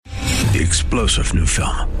the explosive new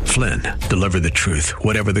film, Flynn, Deliver the Truth,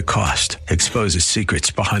 Whatever the Cost, exposes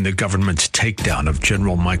secrets behind the government's takedown of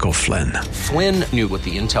General Michael Flynn. Flynn knew what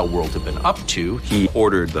the intel world had been up to. He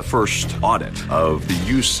ordered the first audit of the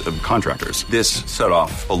use of contractors. This set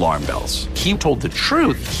off alarm bells. He told the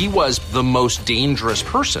truth. He was the most dangerous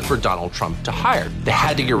person for Donald Trump to hire. They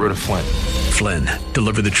had to get rid of Flynn. Flynn,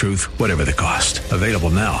 Deliver the Truth, Whatever the Cost. Available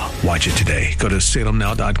now. Watch it today. Go to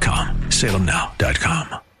salemnow.com.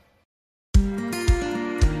 salemnow.com.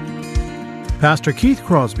 Pastor Keith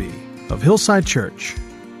Crosby of Hillside Church.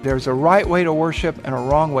 There's a right way to worship and a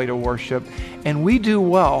wrong way to worship, and we do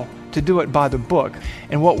well to do it by the book.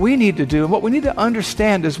 And what we need to do, and what we need to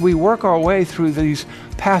understand as we work our way through these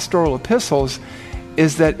pastoral epistles,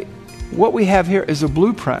 is that what we have here is a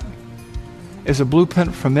blueprint. Is a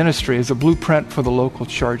blueprint for ministry, is a blueprint for the local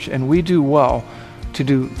church, and we do well to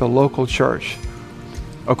do the local church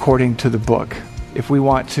according to the book. If we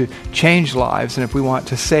want to change lives, and if we want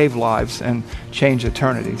to save lives and change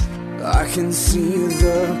eternities. I can see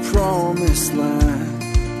the promised land,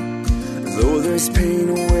 though there's pain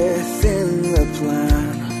within the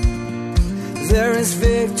plan. There is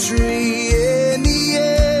victory in the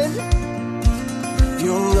end.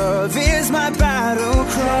 Your love is my battle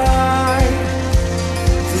cry,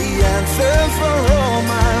 the anthem for all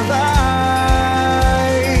my life.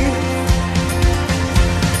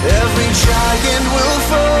 Every giant will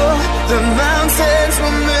fall, the mountains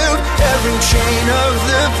will move, every chain of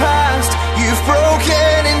the past you've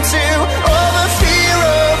broken into. All the fear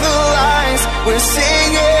of the lies, we're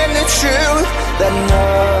singing the truth, that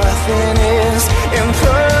nothing is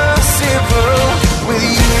impossible with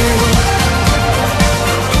you.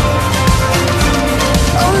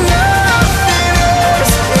 Oh, nothing is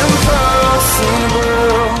impossible.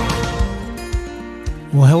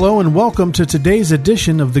 Well, hello and welcome to today's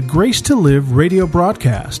edition of the Grace to Live radio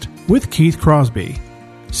broadcast with Keith Crosby,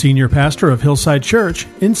 Senior Pastor of Hillside Church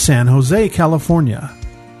in San Jose, California.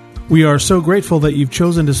 We are so grateful that you've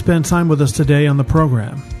chosen to spend time with us today on the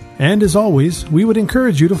program. And as always, we would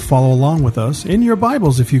encourage you to follow along with us in your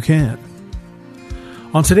Bibles if you can.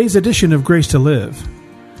 On today's edition of Grace to Live,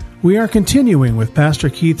 we are continuing with Pastor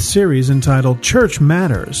Keith's series entitled Church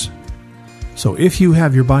Matters. So if you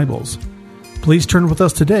have your Bibles, please turn with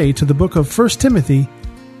us today to the book of 1 Timothy,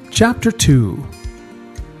 chapter 2.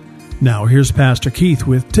 Now here's Pastor Keith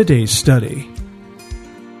with today's study.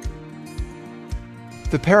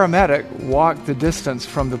 The paramedic walked the distance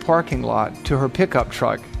from the parking lot to her pickup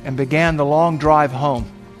truck and began the long drive home.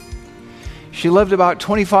 She lived about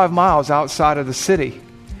 25 miles outside of the city,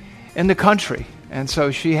 in the country, and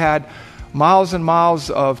so she had miles and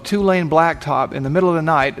miles of two-lane blacktop in the middle of the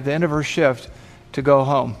night at the end of her shift to go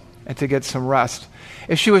home and to get some rest.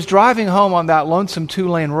 As she was driving home on that lonesome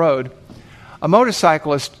two-lane road, a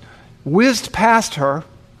motorcyclist whizzed past her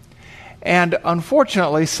and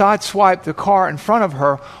unfortunately sideswiped the car in front of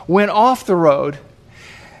her, went off the road,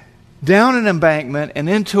 down an embankment, and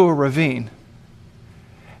into a ravine.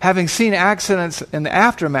 Having seen accidents in the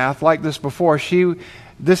aftermath like this before,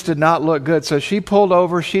 this did not look good. So she pulled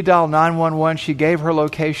over, she dialed 911, she gave her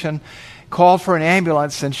location, called for an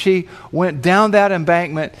ambulance, and she went down that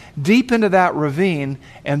embankment, deep into that ravine,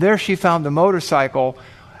 and there she found the motorcycle,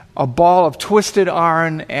 a ball of twisted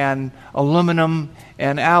iron and aluminum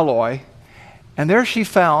and alloy. And there she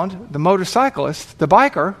found the motorcyclist, the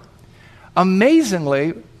biker,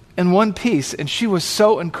 amazingly in one piece, and she was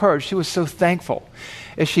so encouraged, she was so thankful.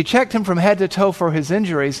 As she checked him from head to toe for his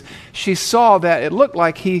injuries, she saw that it looked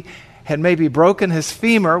like he had maybe broken his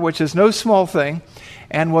femur, which is no small thing,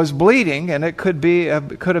 and was bleeding, and it could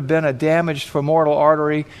have been a damaged femoral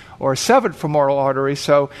artery or a severed femoral artery.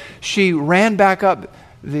 So she ran back up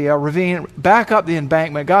the ravine, back up the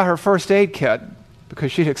embankment, got her first aid kit,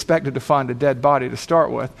 because she'd expected to find a dead body to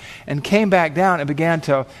start with, and came back down and began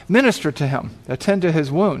to minister to him, attend to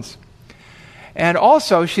his wounds. And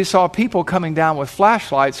also she saw people coming down with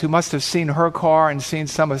flashlights who must have seen her car and seen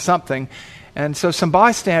something. And so some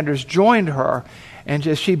bystanders joined her, and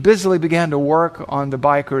as she busily began to work on the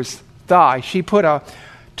biker's thigh, she put a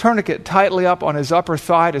tourniquet tightly up on his upper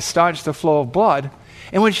thigh to staunch the flow of blood.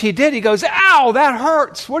 And when she did, he goes, "Ow, that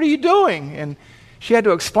hurts. What are you doing?" And she had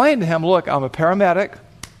to explain to him, "Look, I'm a paramedic.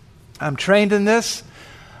 I'm trained in this.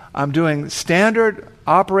 I'm doing standard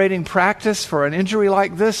operating practice for an injury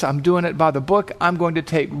like this. I'm doing it by the book. I'm going to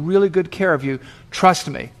take really good care of you. Trust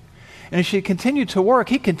me." And as she continued to work,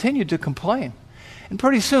 he continued to complain. And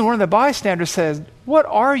pretty soon, one of the bystanders says, "What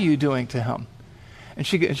are you doing to him?" And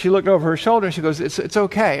she looked over her shoulder and she goes, It's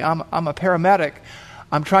okay. I'm a paramedic.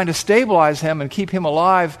 I'm trying to stabilize him and keep him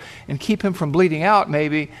alive and keep him from bleeding out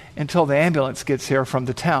maybe until the ambulance gets here from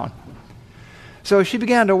the town." So she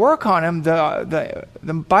began to work on him. The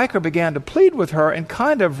biker began to plead with her and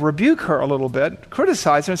kind of rebuke her a little bit,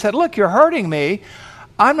 criticize her, and said, look, you're hurting me.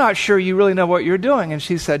 I'm not sure you really know what you're doing. And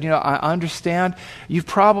she said, I understand. You've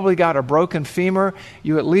probably got a broken femur.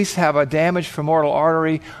 You at least have a damaged femoral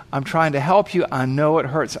artery. I'm trying to help you. I know it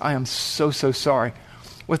hurts. I am so, so sorry.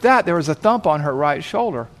 With that, there was a thump on her right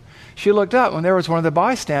shoulder. She looked up, and there was one of the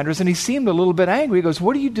bystanders, and he seemed a little bit angry. He goes,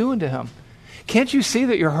 what are you doing to him? Can't you see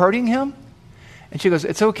that you're hurting him? And she goes,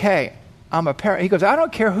 it's okay. I'm a parent. He goes, I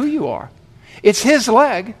don't care who you are. It's his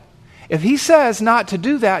leg. If he says not to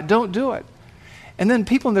do that, don't do it. And then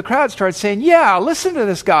people in the crowd started saying, yeah, listen to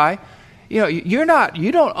this guy.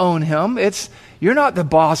 You don't own him. You're not the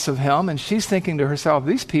boss of him. And she's thinking to herself,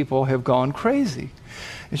 these people have gone crazy.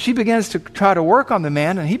 And she begins to try to work on the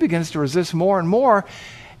man, and he begins to resist more and more.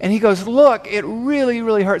 And he goes, look, it really,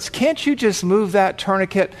 really hurts. Can't you just move that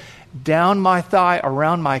tourniquet down my thigh,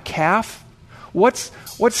 around my calf? What's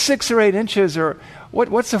 6 or 8 inches or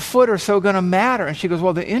what's a foot or so going to matter? And she goes,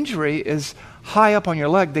 well, the injury is high up on your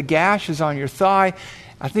leg. The gash is on your thigh.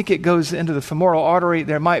 I think it goes into the femoral artery.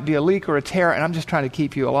 There might be a leak or a tear, and I'm just trying to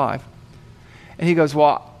keep you alive. And he goes,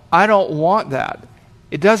 well, I don't want that.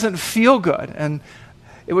 It doesn't feel good. And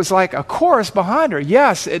it was like a chorus behind her.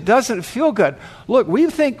 Yes, it doesn't feel good. Look, we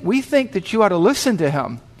think that you ought to listen to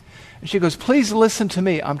him. And she goes, please listen to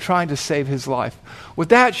me. I'm trying to save his life. With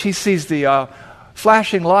that, she sees the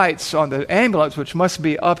flashing lights on the ambulance, which must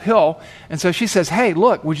be uphill. And so she says, hey,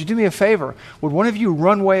 look, would you do me a favor? Would one of you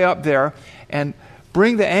run way up there and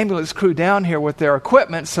bring the ambulance crew down here with their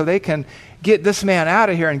equipment so they can get this man out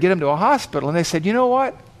of here and get him to a hospital? And they said, you know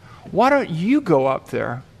what? Why don't you go up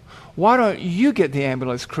there? Why don't you get the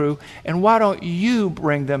ambulance crew? And why don't you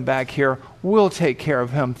bring them back here? We'll take care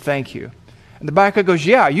of him. Thank you. And the biker goes,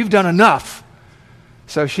 yeah, you've done enough.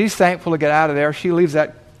 So she's thankful to get out of there. She leaves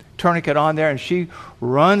that tourniquet on there, and she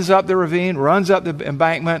runs up the ravine, runs up the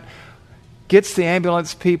embankment, gets the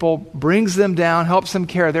ambulance people, brings them down, helps them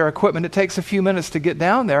carry their equipment. It takes a few minutes to get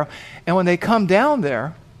down there. And when they come down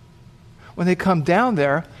there,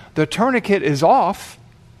 the tourniquet is off.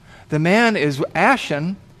 The man is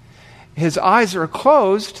ashen. His eyes are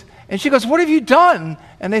closed. And she goes, what have you done?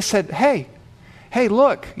 And they said, hey,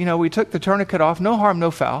 look, we took the tourniquet off, no harm,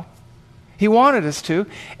 no foul. He wanted us to.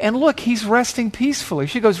 And look, he's resting peacefully.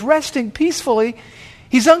 She goes, resting peacefully?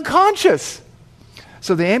 He's unconscious.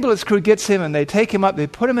 So the ambulance crew gets him, and they take him up. They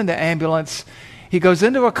put him in the ambulance. He goes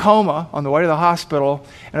into a coma on the way to the hospital.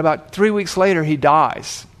 And about 3 weeks later, he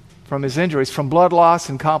dies from his injuries, from blood loss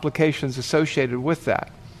and complications associated with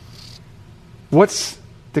that. What's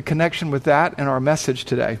the connection with that and our message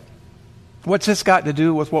today? What's this got to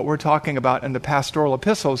do with what we're talking about in the pastoral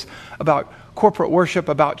epistles about corporate worship,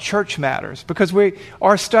 about church matters? Because we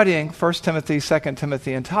are studying 1 Timothy, 2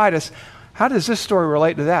 Timothy, and Titus. How does this story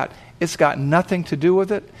relate to that? It's got nothing to do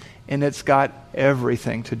with it, and it's got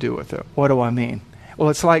everything to do with it. What do I mean? Well,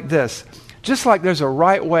 it's like this. Just like there's a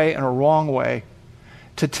right way and a wrong way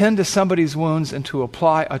to tend to somebody's wounds and to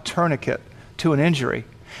apply a tourniquet to an injury,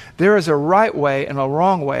 there is a right way and a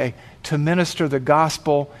wrong way to minister the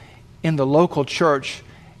gospel in the local church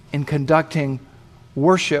in conducting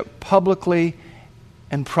worship publicly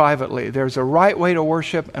and privately. There's a right way to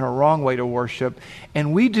worship and a wrong way to worship,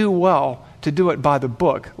 and we do well to do it by the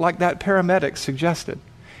book, like that paramedic suggested.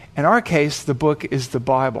 In our case, the book is the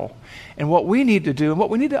Bible. And what we need to do, and what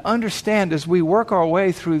we need to understand as we work our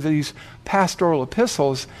way through these pastoral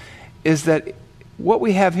epistles, is that what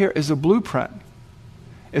we have here is a blueprint.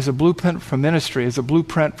 Is a blueprint for ministry, is a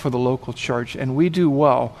blueprint for the local church. And we do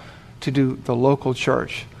well to do the local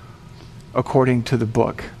church according to the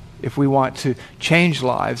book, if we want to change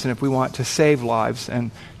lives and if we want to save lives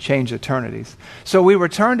and change eternities. So we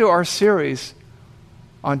return to our series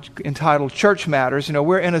entitled Church Matters.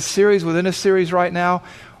 We're in a series within a series right now.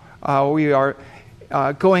 We are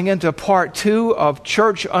going into part 2 of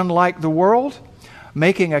Church Unlike the World,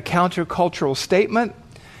 making a countercultural statement.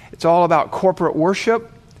 It's all about corporate worship.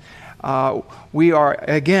 We are,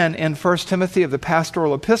 again, in 1 Timothy of the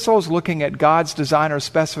pastoral epistles, looking at God's design or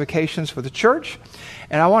specifications for the church.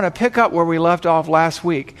 And I want to pick up where we left off last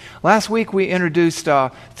week. Last week we introduced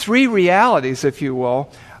 3 realities, if you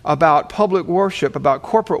will, about public worship, about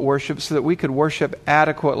corporate worship, so that we could worship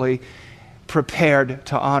adequately prepared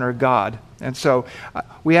to honor God. And so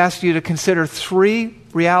we asked you to consider 3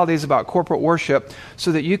 realities about corporate worship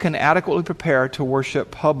so that you can adequately prepare to worship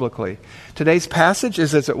publicly. Today's passage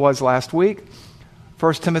is as it was last week,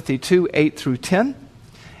 1 Timothy 2, 8 through 10.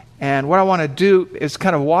 And what I want to do is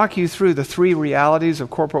kind of walk you through the 3 realities of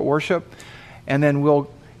corporate worship, and then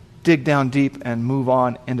we'll dig down deep and move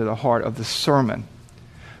on into the heart of the sermon.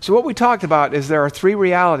 So what we talked about is there are three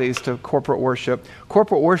realities to corporate worship.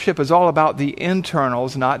 Corporate worship is all about the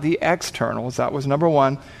internals, not the externals. That was number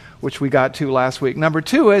one, which we got to last week. Number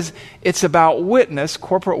two is it's about witness.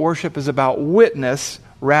 Corporate worship is about witness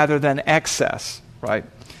rather than excess, right?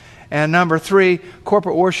 And number three,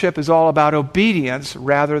 corporate worship is all about obedience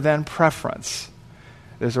rather than preference.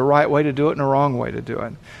 There's a right way to do it and a wrong way to do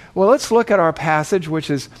it. Well, let's look at our passage, which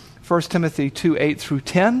is 1 Timothy 2:8 through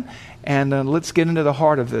 10, and let's get into the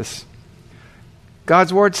heart of this.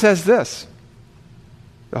 God's Word says this,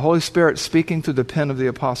 the Holy Spirit speaking through the pen of the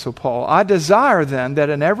Apostle Paul. I desire then that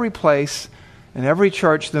in every place, in every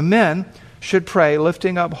church, the men should pray,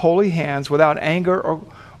 lifting up holy hands without anger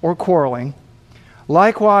or quarreling.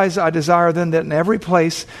 Likewise, I desire then that in every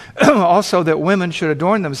place also that women should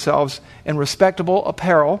adorn themselves in respectable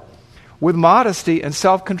apparel, with modesty and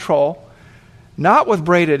self-control, not with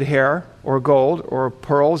braided hair or gold or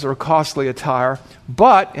pearls or costly attire,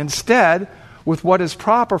 but instead with what is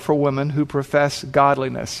proper for women who profess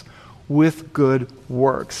godliness, with good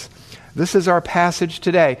works. This is our passage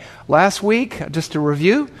today. Last week, just to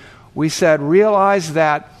review, we said realize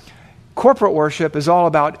that corporate worship is all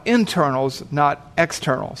about internals, not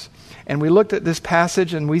externals. And we looked at this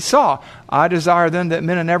passage and we saw, I desire then that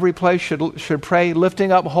men in every place should pray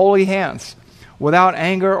lifting up holy hands, without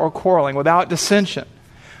anger or quarreling, without dissension.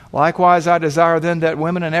 Likewise, I desire then that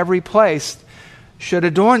women in every place should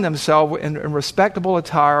adorn themselves in respectable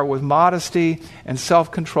attire with modesty and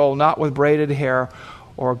self-control, not with braided hair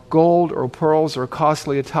or gold or pearls or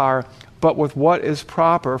costly attire, but with what is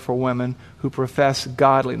proper for women who profess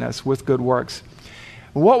godliness, with good works.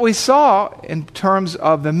 What we saw in terms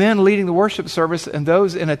of the men leading the worship service and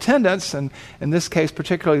those in attendance, and in this case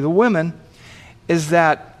particularly the women, is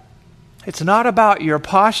that it's not about your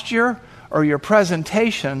posture or your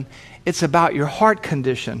presentation, it's about your heart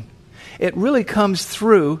condition. It really comes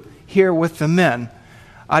through here with the men.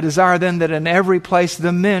 I desire then that in every place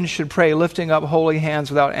the men should pray, lifting up holy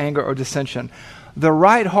hands without anger or dissension. The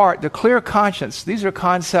right heart, the clear conscience, these are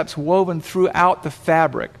concepts woven throughout the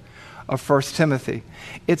fabric of 1 Timothy.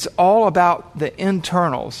 It's all about the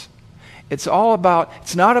internals. It's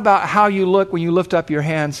not about how you look when you lift up your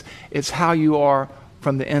hands, it's how you are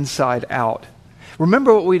from the inside out.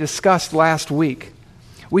 Remember what we discussed last week.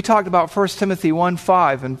 We talked about 1 Timothy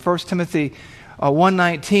 1:5 and 1 Timothy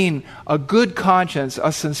 1:19, a good conscience,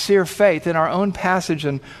 a sincere faith. In our own passage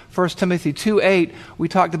in 1 Timothy 2:8, we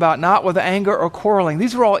talked about not with anger or quarreling.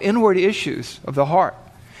 These were all inward issues of the heart.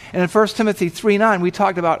 And in 1 Timothy 3:9, we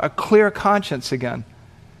talked about a clear conscience again.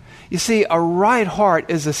 You see, a right heart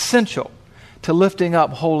is essential to lifting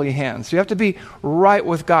up holy hands. You have to be right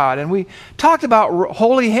with God. And we talked about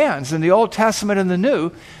holy hands in the Old Testament and the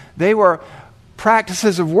New. They were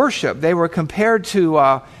practices of worship. They were compared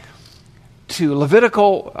to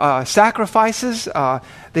Levitical sacrifices.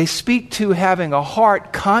 They speak to having a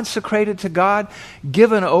heart consecrated to God,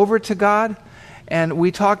 given over to God. And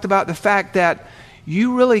we talked about the fact that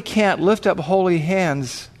you really can't lift up holy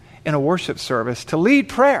hands in a worship service to lead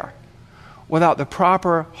prayer without the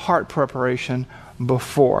proper heart preparation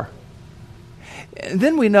before. And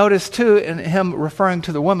then we notice too, in him referring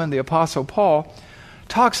to the woman, the Apostle Paul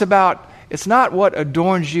talks about it's not what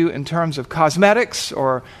adorns you in terms of cosmetics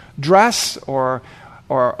or dress or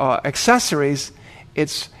accessories.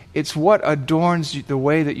 It's what adorns the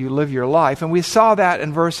way that you live your life. And we saw that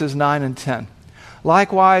in verses 9 and 10.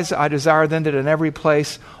 Likewise, I desire then that in every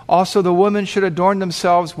place also the women should adorn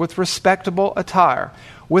themselves with respectable attire,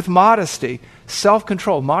 with modesty,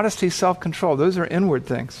 self-control. Modesty, self-control, those are inward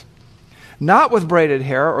things. Not with braided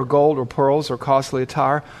hair or gold or pearls or costly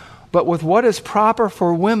attire, but with what is proper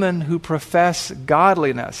for women who profess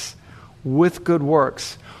godliness, with good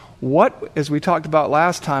works. What, as we talked about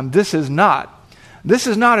last time, this is not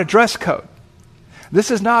a dress code. This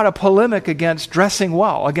is not a polemic against dressing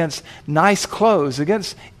well, against nice clothes,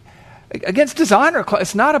 against designer clothes.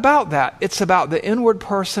 It's not about that. It's about the inward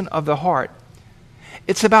person of the heart.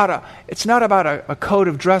 It's not about a code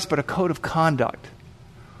of dress, but a code of conduct.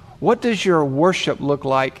 What does your worship look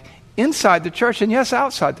like inside the church and yes,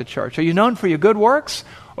 outside the church? Are you known for your good works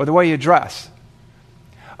or the way you dress?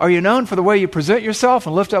 Are you known for the way you present yourself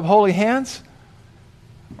and lift up holy hands?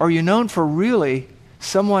 Or are you known for really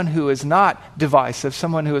someone who is not divisive,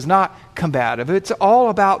 someone who is not combative? It's all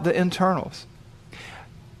about the internals.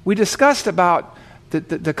 We discussed about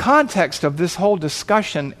the context of this whole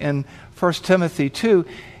discussion in 1 Timothy 2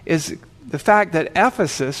 is the fact that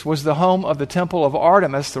Ephesus was the home of the temple of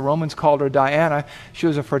Artemis. The Romans called her Diana. She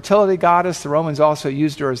was a fertility goddess. The Romans also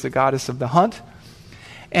used her as the goddess of the hunt.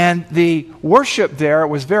 And the worship there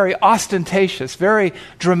was very ostentatious, very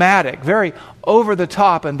dramatic, very over the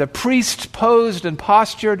top. And the priests posed and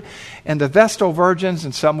postured, and the Vestal virgins,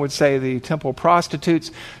 and some would say the temple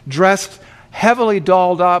prostitutes, dressed heavily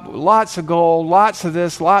dolled up, lots of gold, lots of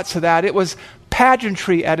this, lots of that. It was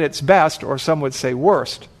pageantry at its best, or some would say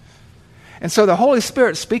worst. And so the Holy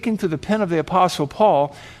Spirit, speaking through the pen of the Apostle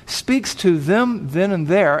Paul, speaks to them then and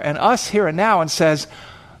there, and us here and now, and says,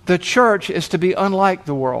 the church is to be unlike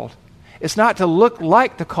the world. It's not to look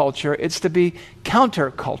like the culture, it's to be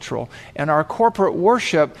countercultural. And our corporate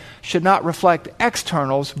worship should not reflect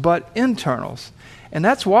externals, but internals. And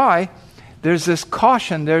that's why there's this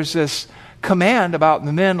caution, there's this command about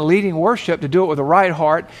the men leading worship to do it with a right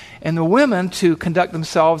heart, and the women to conduct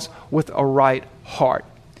themselves with a right heart.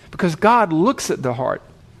 Because God looks at the heart.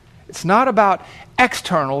 It's not about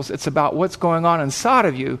externals, it's about what's going on inside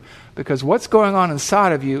of you, because what's going on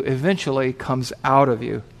inside of you eventually comes out of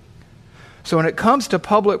you. So when it comes to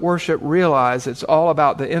public worship, realize it's all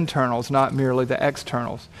about the internals, not merely the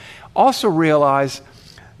externals. Also realize,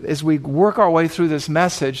 as we work our way through this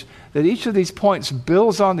message, that each of these points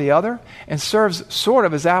builds on the other and serves sort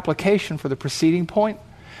of as application for the preceding point.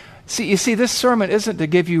 You see, this sermon isn't to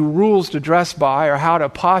give you rules to dress by or how to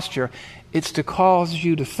posture. It's to cause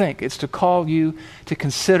you to think. It's to call you to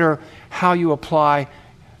consider how you apply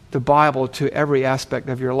the Bible to every aspect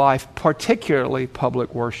of your life, particularly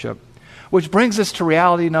public worship. Which brings us to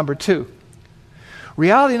reality number 2.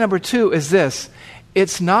 Reality number 2 is this.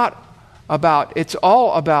 It's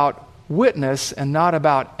all about witness and not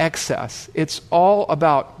about excess. It's all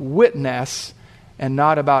about witness and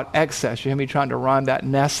not about excess. You hear me trying to rhyme that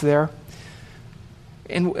ness there?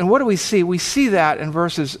 And what do we see? We see that in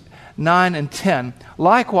verses 9 and 10.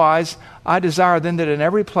 Likewise, I desire then that in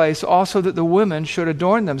every place also that the women should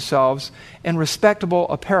adorn themselves in respectable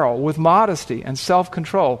apparel, with modesty and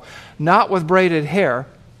self-control, not with braided hair,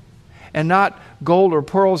 and not gold or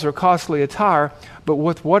pearls or costly attire, but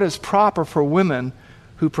with what is proper for women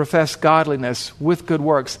who profess godliness with good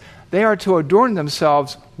works. They are to adorn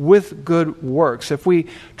themselves with good works. If we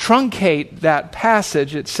truncate that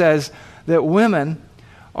passage, it says that women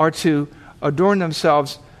are to adorn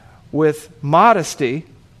themselves with modesty,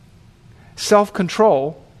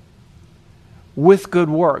 self-control, with good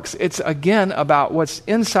works. It's again about what's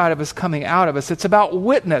inside of us coming out of us. It's about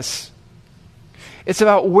witness. It's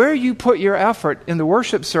about where you put your effort in the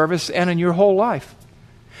worship service and in your whole life.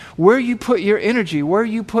 Where you put your energy, where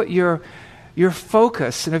you put your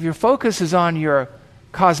focus. And if your focus is on your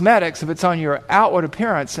cosmetics, if it's on your outward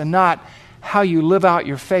appearance and not how you live out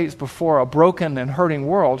your faith before a broken and hurting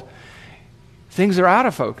world, things are out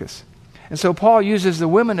of focus. And so Paul uses the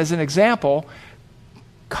women as an example,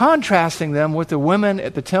 contrasting them with the women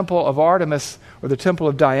at the temple of Artemis or the temple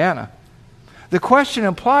of Diana. The question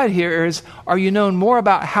implied here is, are you known more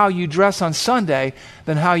about how you dress on Sunday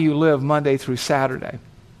than how you live Monday through Saturday?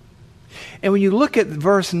 And when you look at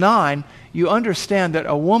verse 9, you understand that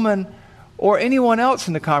a woman or anyone else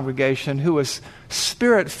in the congregation who is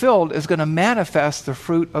Spirit-filled is going to manifest the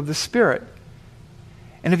fruit of the Spirit.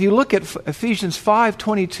 And if you look at Ephesians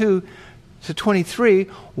 5:22 to 23,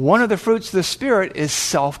 one of the fruits of the Spirit is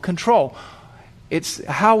self-control. It's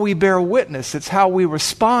how we bear witness. It's how we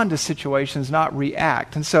respond to situations, not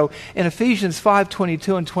react. And so in Ephesians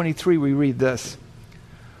 5:22 and 23, we read this.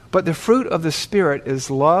 But the fruit of the Spirit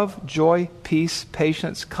is love, joy, peace,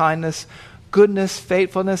 patience, kindness, goodness,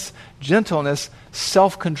 faithfulness, gentleness,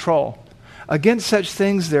 self-control. Against such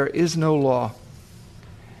things there is no law.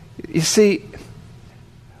 You see,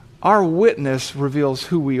 our witness reveals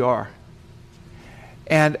who we are.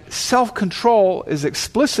 And self-control is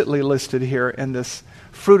explicitly listed here in this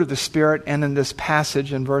fruit of the Spirit and in this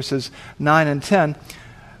passage in verses 9 and 10.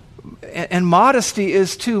 And modesty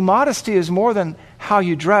is too. Modesty is more than how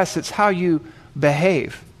you dress, it's how you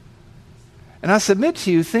behave. And I submit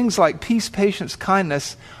to you, things like peace, patience,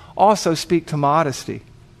 kindness also speak to modesty.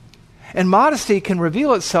 And modesty can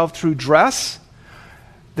reveal itself through dress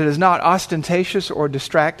that is not ostentatious or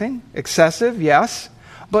distracting, excessive, yes,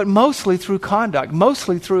 but mostly through conduct,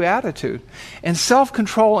 mostly through attitude. And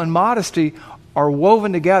self-control and modesty are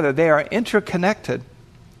woven together. They are interconnected.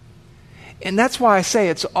 And that's why I say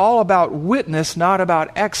it's all about witness, not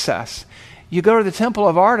about excess. You go to the temple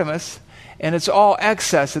of Artemis, and it's all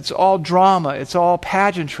excess, it's all drama, it's all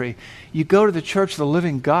pageantry. You go to the church of the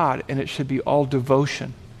living God, and it should be all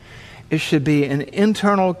devotion. It should be an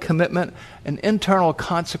internal commitment, an internal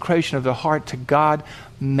consecration of the heart to God,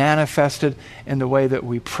 manifested in the way that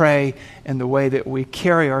we pray, in the way that we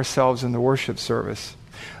carry ourselves in the worship service.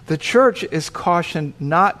 The church is cautioned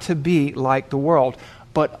not to be like the world,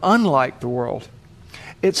 but unlike the world.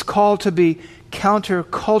 It's called to be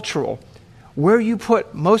countercultural. Where you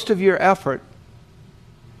put most of your effort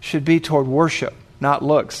should be toward worship, not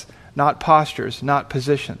looks, not postures, not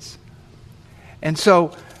positions. And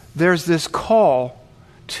so there's this call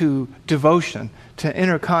to devotion, to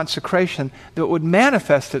inner consecration that would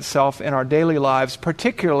manifest itself in our daily lives,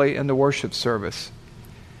 particularly in the worship service.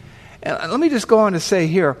 And let me just go on to say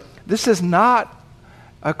here, this is not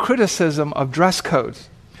a criticism of dress codes.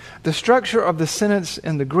 The structure of the sentence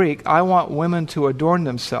in the Greek, I want women to adorn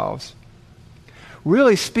themselves,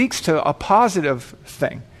 really speaks to a positive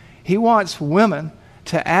thing. He wants women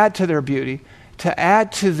to add to their beauty, to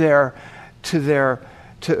add to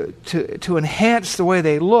enhance the way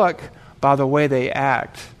they look by the way they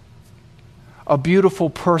act. A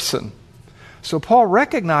beautiful person. So Paul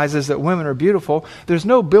recognizes that women are beautiful. There's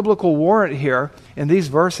no biblical warrant here in these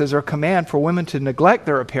verses or command for women to neglect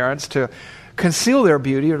their appearance, to conceal their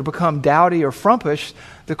beauty, or to become dowdy or frumpish.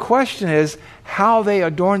 The question is how they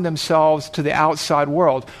adorn themselves to the outside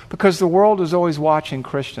world, because the world is always watching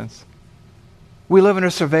Christians. We live in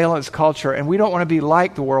a surveillance culture, and we don't want to be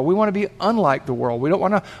like the world. We want to be unlike the world. We don't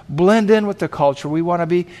want to blend in with the culture. We want to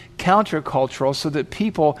be countercultural so that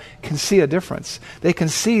people can see a difference. They can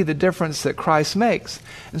see the difference that Christ makes.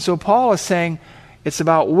 And so Paul is saying it's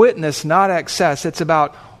about witness, not excess. It's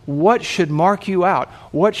about what should mark you out,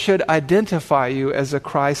 what should identify you as a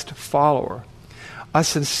Christ follower. A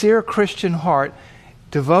sincere Christian heart,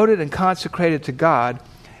 devoted and consecrated to God,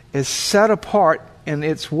 is set apart in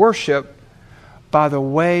its worship by the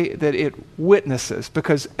way that it witnesses,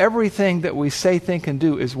 because everything that we say, think, and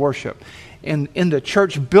do is worship. In the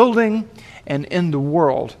church building and in the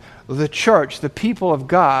world, the church, the people of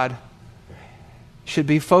God, should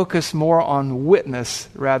be focused more on witness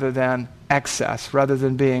rather than excess, rather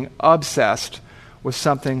than being obsessed with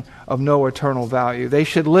something of no eternal value. They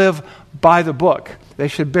should live by the book. They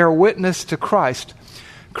should bear witness to Christ.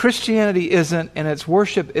 Christianity isn't, and its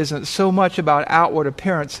worship isn't so much about outward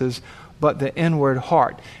appearances, but the inward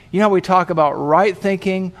heart. You know, we talk about right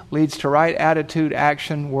thinking leads to right attitude,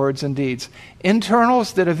 action, words, and deeds.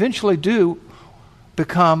 Internals that eventually do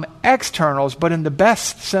become externals, but in the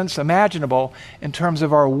best sense imaginable in terms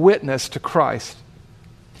of our witness to Christ.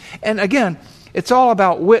 And again, it's all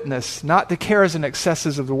about witness, not the cares and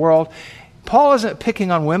excesses of the world. Paul isn't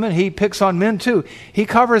picking on women, he picks on men too. He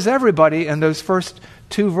covers everybody in those first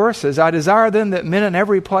two verses. I desire then that men in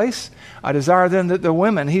every place, I desire then that the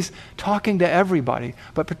women, he's talking to everybody,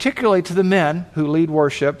 but particularly to the men who lead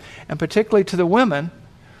worship, and particularly to the women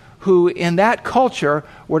who in that culture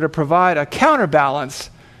were to provide a counterbalance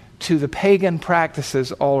to the pagan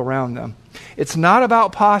practices all around them. It's not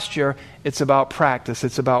about posture, it's about practice,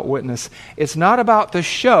 it's about witness. It's not about the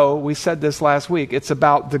show, we said this last week, it's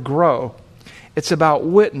about the grow. It's about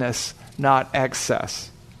witness, not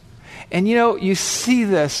excess. And you know, you see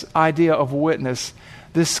this idea of witness,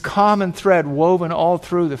 this common thread woven all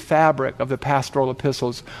through the fabric of the pastoral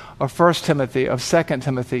epistles of 1 Timothy, of 2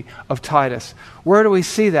 Timothy, of Titus. Where do we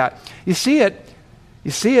see that? You see it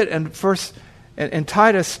in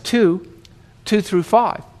Titus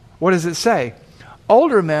 2:2-5. What does it say?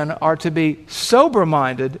 Older men are to be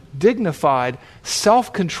sober-minded, dignified,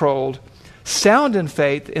 self-controlled, sound in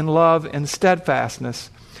faith, in love, and steadfastness.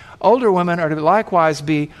 Older women are to likewise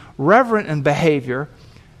be reverent in behavior,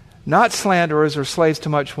 not slanderers or slaves to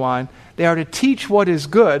much wine. They are to teach what is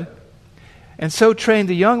good, and so train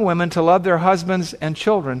the young women to love their husbands and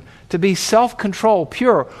children, to be self-controlled,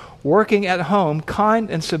 pure, working at home,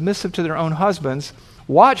 kind and submissive to their own husbands.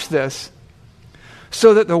 Watch this,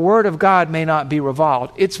 so that the word of God may not be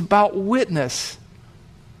reviled. It's about witness.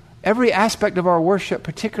 Every aspect of our worship,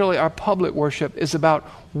 particularly our public worship, is about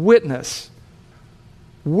witness.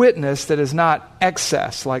 Witness that is not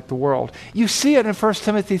excess like the world. You see it in 1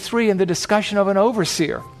 Timothy 3 in the discussion of an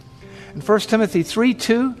overseer. In 1 Timothy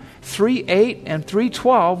 3:2, 3:8, and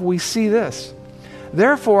 3:12, we see this.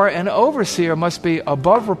 Therefore, an overseer must be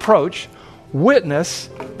above reproach, witness,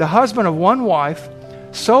 the husband of one wife,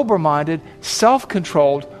 sober-minded,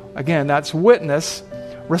 self-controlled, again, that's witness,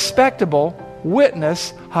 respectable,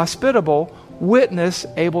 witness, hospitable, witness,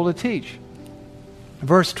 able to teach.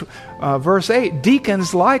 Verse 8,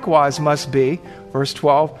 deacons likewise must be, verse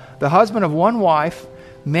 12, the husband of one wife,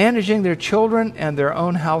 managing their children and their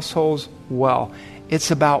own households well.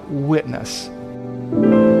 It's about witness.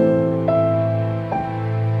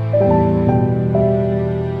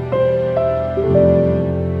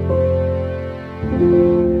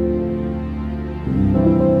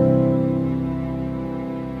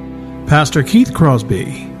 Pastor Keith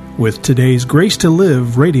Crosby with today's Grace to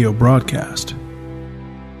Live radio broadcast.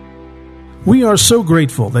 We are so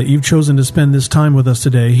grateful that you've chosen to spend this time with us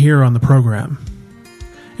today here on the program.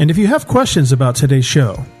 And if you have questions about today's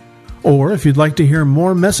show, or if you'd like to hear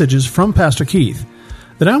more messages from Pastor Keith,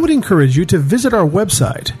 then I would encourage you to visit our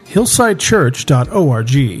website,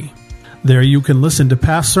 hillsidechurch.org. There you can listen to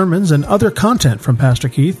past sermons and other content from Pastor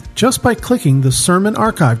Keith just by clicking the Sermon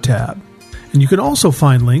Archive tab. And you can also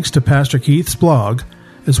find links to Pastor Keith's blog,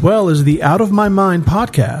 as well as the Out of My Mind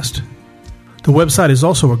podcast. The website is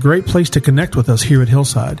also a great place to connect with us here at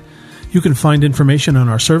Hillside. You can find information on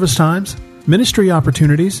our service times, ministry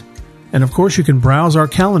opportunities, and of course you can browse our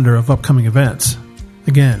calendar of upcoming events.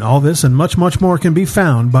 Again, all this and much, much more can be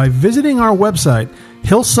found by visiting our website,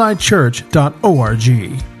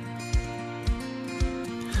 hillsidechurch.org.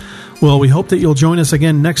 Well, we hope that you'll join us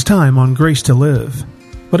again next time on Grace to Live.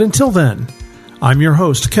 But until then, I'm your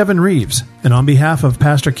host, Kevin Reeves, and on behalf of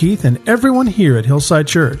Pastor Keith and everyone here at Hillside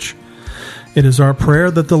Church, it is our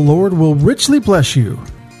prayer that the Lord will richly bless you,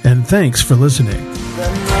 and thanks for listening.